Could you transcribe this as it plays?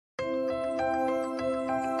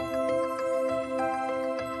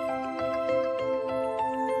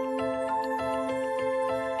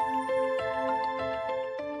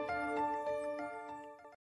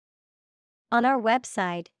On our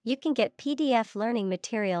website, you can get PDF learning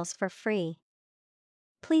materials for free.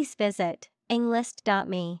 Please visit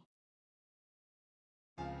englist.me.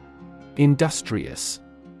 Industrious.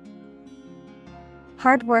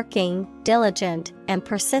 Hardworking, diligent, and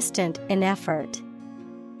persistent in effort.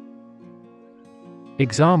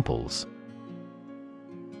 Examples: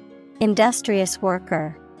 Industrious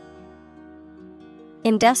worker.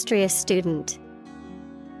 Industrious student.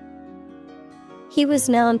 He was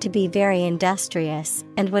known to be very industrious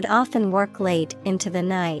and would often work late into the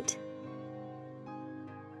night.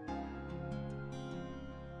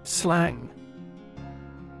 Slang.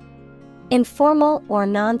 Informal or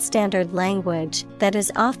non-standard language that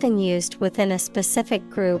is often used within a specific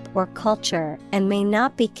group or culture and may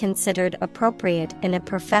not be considered appropriate in a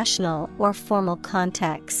professional or formal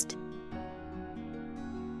context.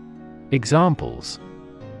 Examples: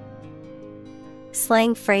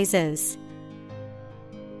 Slang phrases.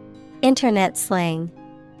 Internet slang.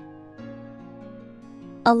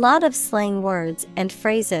 A lot of slang words and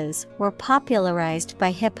phrases were popularized by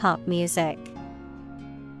hip-hop music.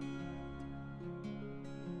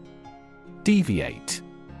 Deviate.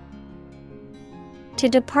 To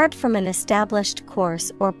depart from an established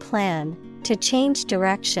course or plan, to change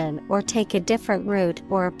direction or take a different route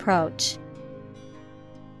or approach.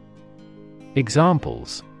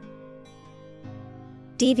 Examples: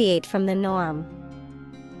 Deviate from the norm.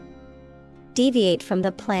 Deviate from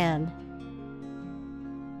the plan.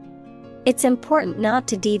 It's important not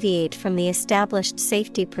to deviate from the established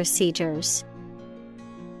safety procedures.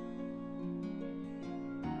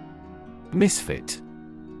 Misfit.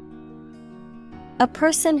 A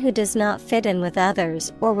person who does not fit in with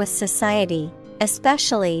others or with society,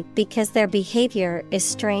 especially because their behavior is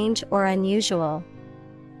strange or unusual.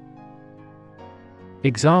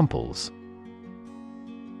 Examples: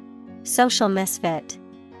 Social misfit.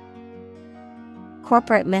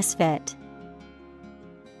 Corporate misfit.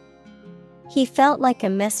 He felt like a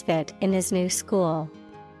misfit in his new school.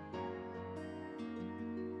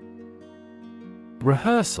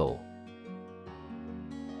 Rehearsal.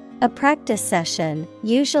 A practice session,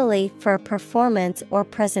 usually for a performance or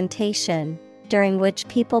presentation, during which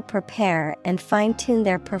people prepare and fine-tune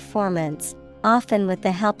their performance, often with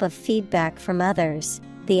the help of feedback from others,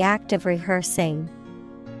 the act of rehearsing.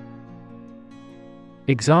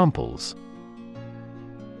 Examples: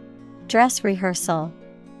 Dress rehearsal.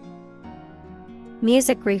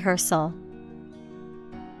 Music rehearsal.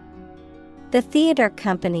 The theater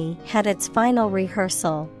company had its final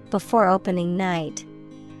rehearsal before opening night.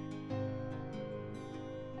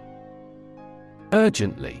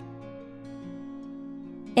 Urgently.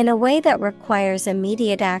 In a way that requires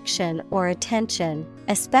immediate action or attention,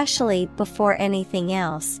 especially before anything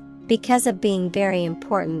else, because of being very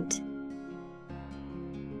important.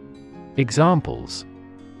 Examples: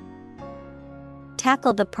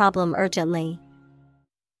 Tackle the problem urgently.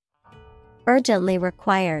 Urgently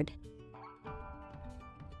required.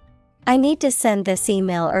 I need to send this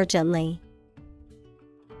email urgently.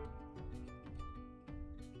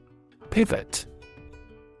 Pivot.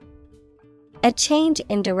 A change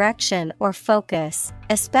in direction or focus,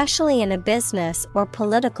 especially in a business or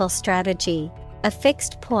political strategy, a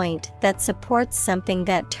fixed point that supports something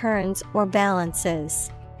that turns or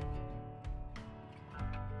balances.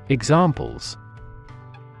 Examples: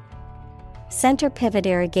 Center pivot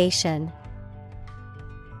irrigation.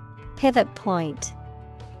 Pivot point.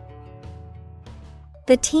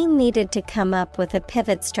 The team needed to come up with a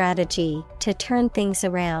pivot strategy to turn things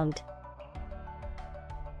around.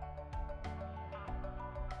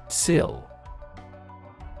 Sill.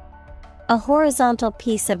 A horizontal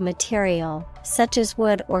piece of material, such as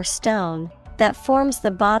wood or stone, that forms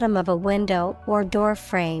the bottom of a window or door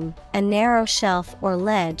frame, a narrow shelf or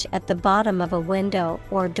ledge at the bottom of a window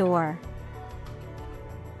or door.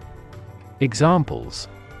 Examples: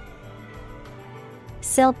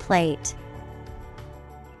 Sill plate.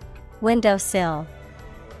 Window sill.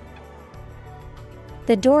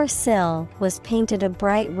 The door sill was painted a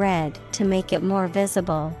bright red to make it more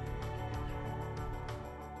visible.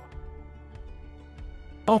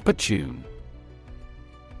 Opportune.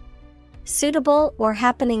 Suitable or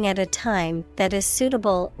happening at a time that is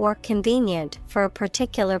suitable or convenient for a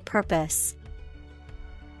particular purpose.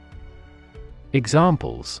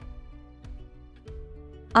 Examples: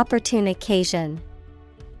 Opportune occasion.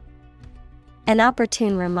 An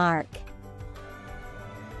opportune remark.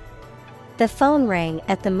 The phone rang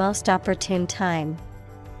at the most opportune time.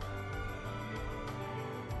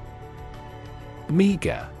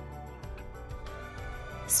 Meager.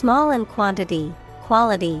 Small in quantity,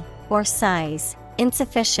 quality, or size,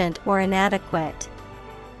 insufficient or inadequate.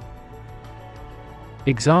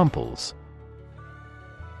 Examples: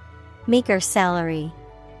 meager salary,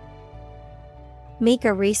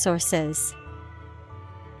 meager resources.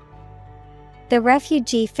 The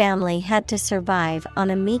refugee family had to survive on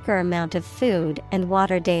a meager amount of food and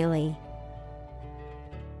water daily.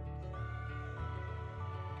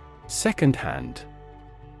 Second-hand.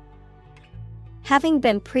 Having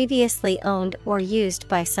been previously owned or used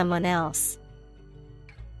by someone else.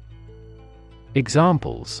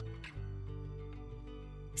 Examples: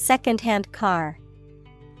 second-hand car,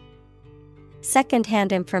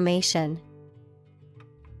 second-hand information.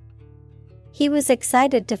 He was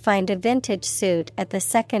excited to find a vintage suit at the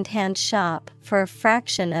second-hand shop for a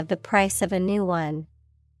fraction of the price of a new one.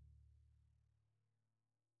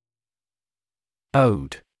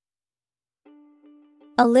 Ode.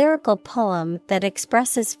 A lyrical poem that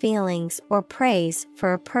expresses feelings or praise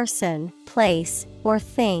for a person, place, or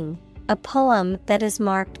thing. A poem that is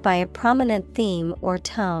marked by a prominent theme or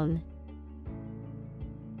tone.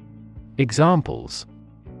 Examples: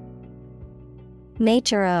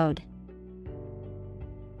 nature ode,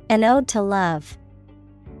 an ode to love.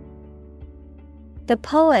 The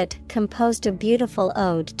poet composed a beautiful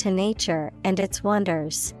ode to nature and its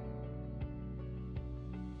wonders.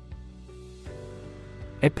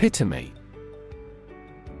 Epitome.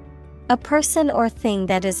 A person or thing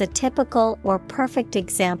that is a typical or perfect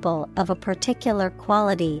example of a particular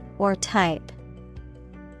quality or type.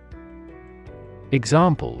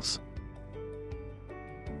 Examples: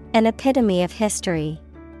 an epitome of history,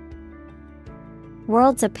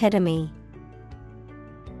 world's epitome.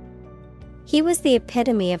 He was the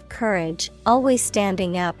epitome of courage, always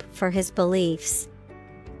standing up for his beliefs.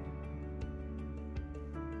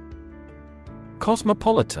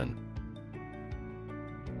 Cosmopolitan.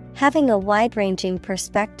 Having a wide-ranging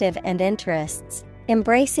perspective and interests,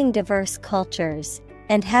 embracing diverse cultures,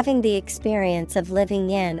 and having the experience of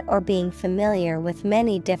living in or being familiar with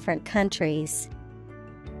many different countries.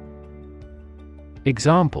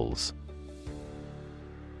 Examples: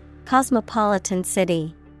 cosmopolitan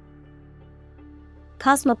city,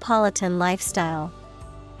 cosmopolitan lifestyle.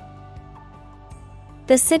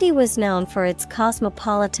 The city was known for its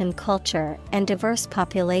cosmopolitan culture and diverse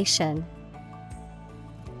population.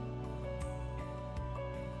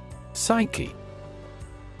 Psyche.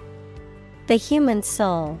 The human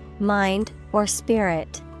soul, mind, or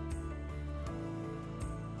spirit.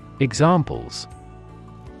 Examples: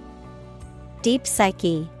 deep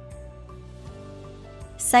psyche,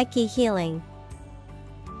 psyche healing.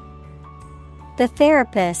 The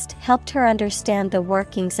therapist helped her understand the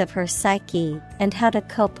workings of her psyche and how to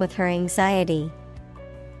cope with her anxiety.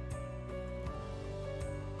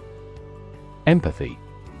 Empathy.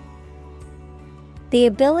 The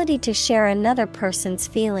ability to share another person's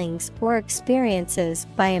feelings or experiences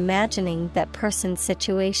by imagining that person's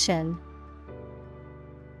situation.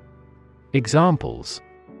 Examples: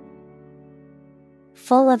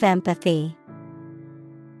 full of empathy,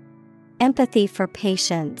 empathy for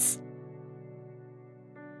patients.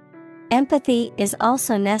 Empathy is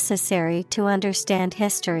also necessary to understand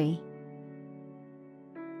history.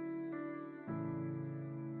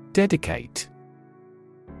 Dedicate.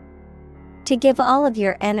 To give all of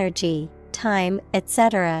your energy, time,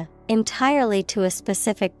 etc., entirely to a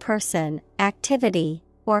specific person, activity,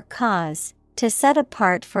 or cause, to set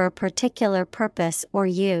apart for a particular purpose or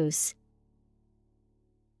use.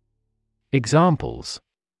 Examples: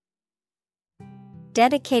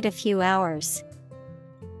 dedicate a few hours.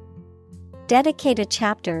 Dedicate a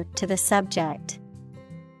chapter to the subject.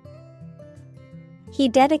 He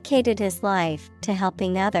dedicated his life to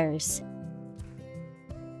helping others.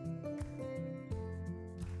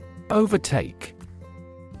 Overtake.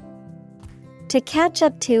 To catch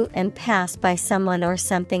up to and pass by someone or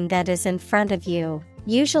something that is in front of you,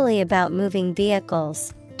 usually about moving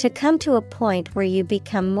vehicles, to come to a point where you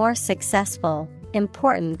become more successful,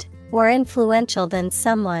 important, or influential than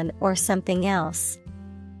someone or something else.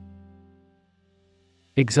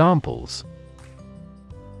 Examples: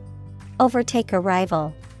 overtake a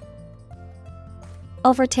rival.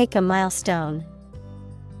 Overtake a milestone.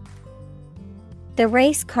 The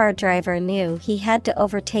race car driver knew he had to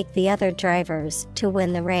overtake the other drivers to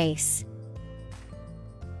win the race.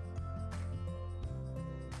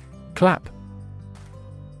 Clap.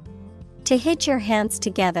 To hit your hands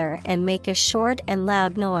together and make a short and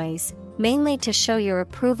loud noise, mainly to show your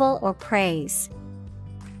approval or praise.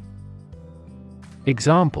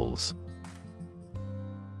 Examples: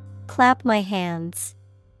 clap my hands.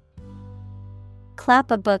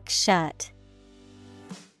 Clap a book shut.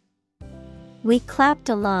 We clapped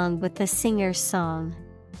along with the singer's song.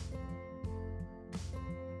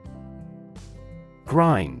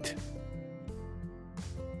 Grind.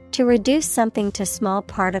 To reduce something to small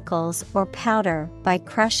particles or powder by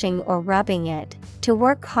crushing or rubbing it, to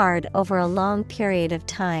work hard over a long period of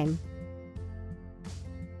time.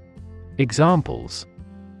 Examples: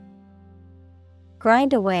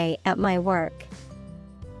 Grind away at my work.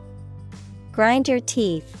 Grind your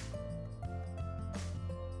teeth.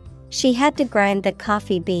 She had to grind the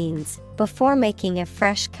coffee beans before making a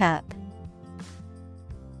fresh cup.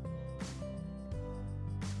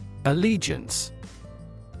 Allegiance.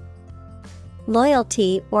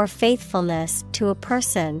 Loyalty or faithfulness to a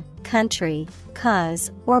person, country,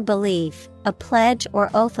 cause, or belief, a pledge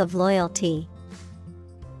or oath of loyalty.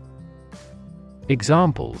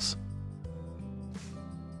 Examples: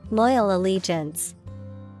 Loyal allegiance.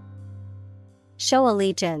 Show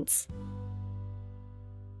allegiance.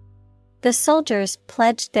 The soldiers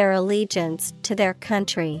pledged their allegiance to their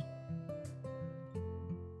country.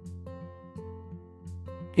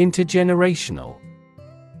 Intergenerational.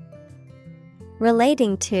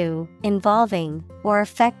 Relating to, involving, or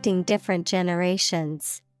affecting different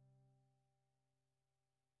generations.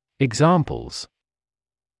 Examples: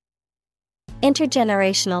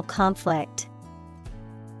 Intergenerational conflict.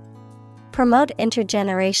 Promote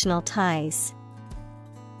intergenerational ties.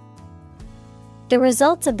 The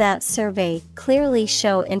results of that survey clearly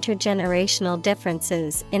show intergenerational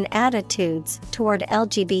differences in attitudes toward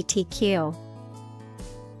LGBTQ.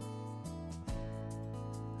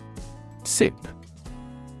 Sip.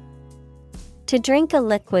 To drink a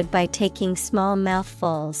liquid by taking small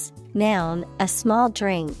mouthfuls. Noun, a small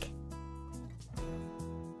drink.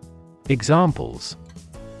 Examples: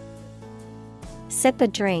 Sip a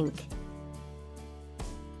drink.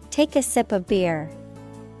 Take a sip of beer.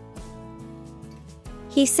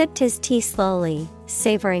 He sipped his tea slowly,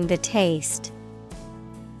 savoring the taste.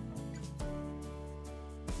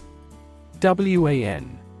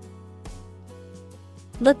 WAN.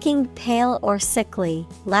 Looking pale or sickly,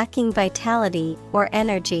 lacking vitality or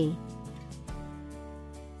energy.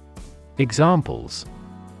 Examples: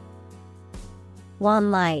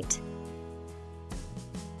 Wan light.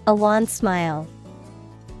 A wan smile.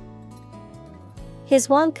 His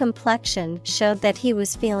wan complexion showed that he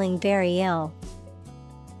was feeling very ill.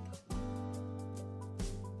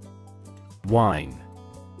 Whine.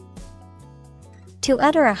 To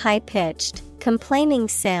utter a high-pitched, complaining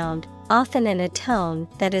sound, often in a tone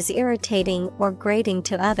that is irritating or grating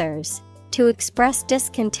to others. To express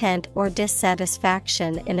discontent or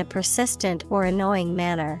dissatisfaction in a persistent or annoying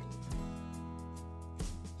manner.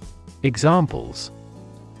 Examples: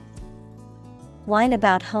 Whine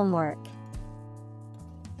about homework.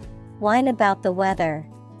 Whine about the weather.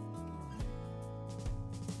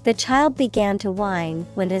 The child began to whine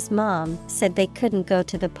when his mom said they couldn't go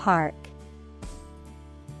to the park.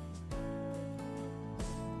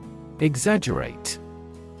 Exaggerate.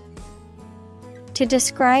 To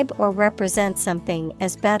describe or represent something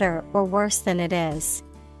as better or worse than it is.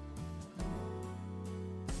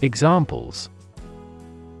 Examples: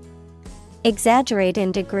 Exaggerate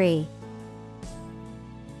in degree.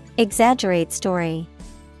 Exaggerate story.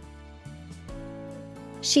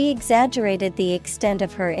 She exaggerated the extent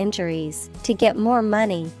of her injuries to get more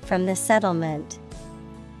money from the settlement.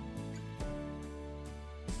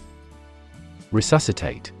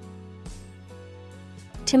 Resuscitate.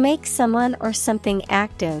 To make someone or something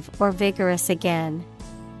active or vigorous again.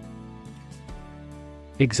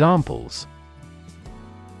 Examples: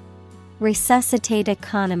 Resuscitate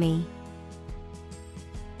economy.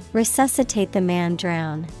 Resuscitate the man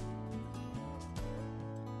drown.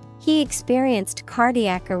 He experienced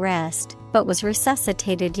cardiac arrest but was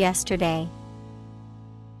resuscitated yesterday.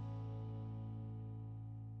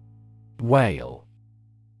 Wail.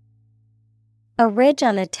 A ridge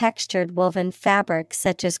on a textured woven fabric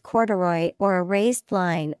such as corduroy or a raised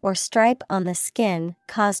line or stripe on the skin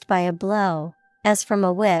caused by a blow, as from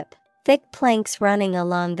a whip, thick planks running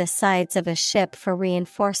along the sides of a ship for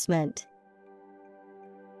reinforcement.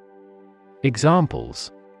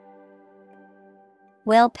 Examples: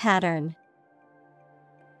 Wale pattern.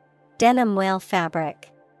 Denim wale fabric.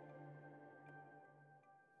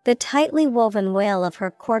 The tightly woven wail of her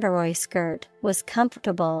corduroy skirt was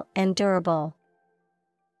comfortable and durable.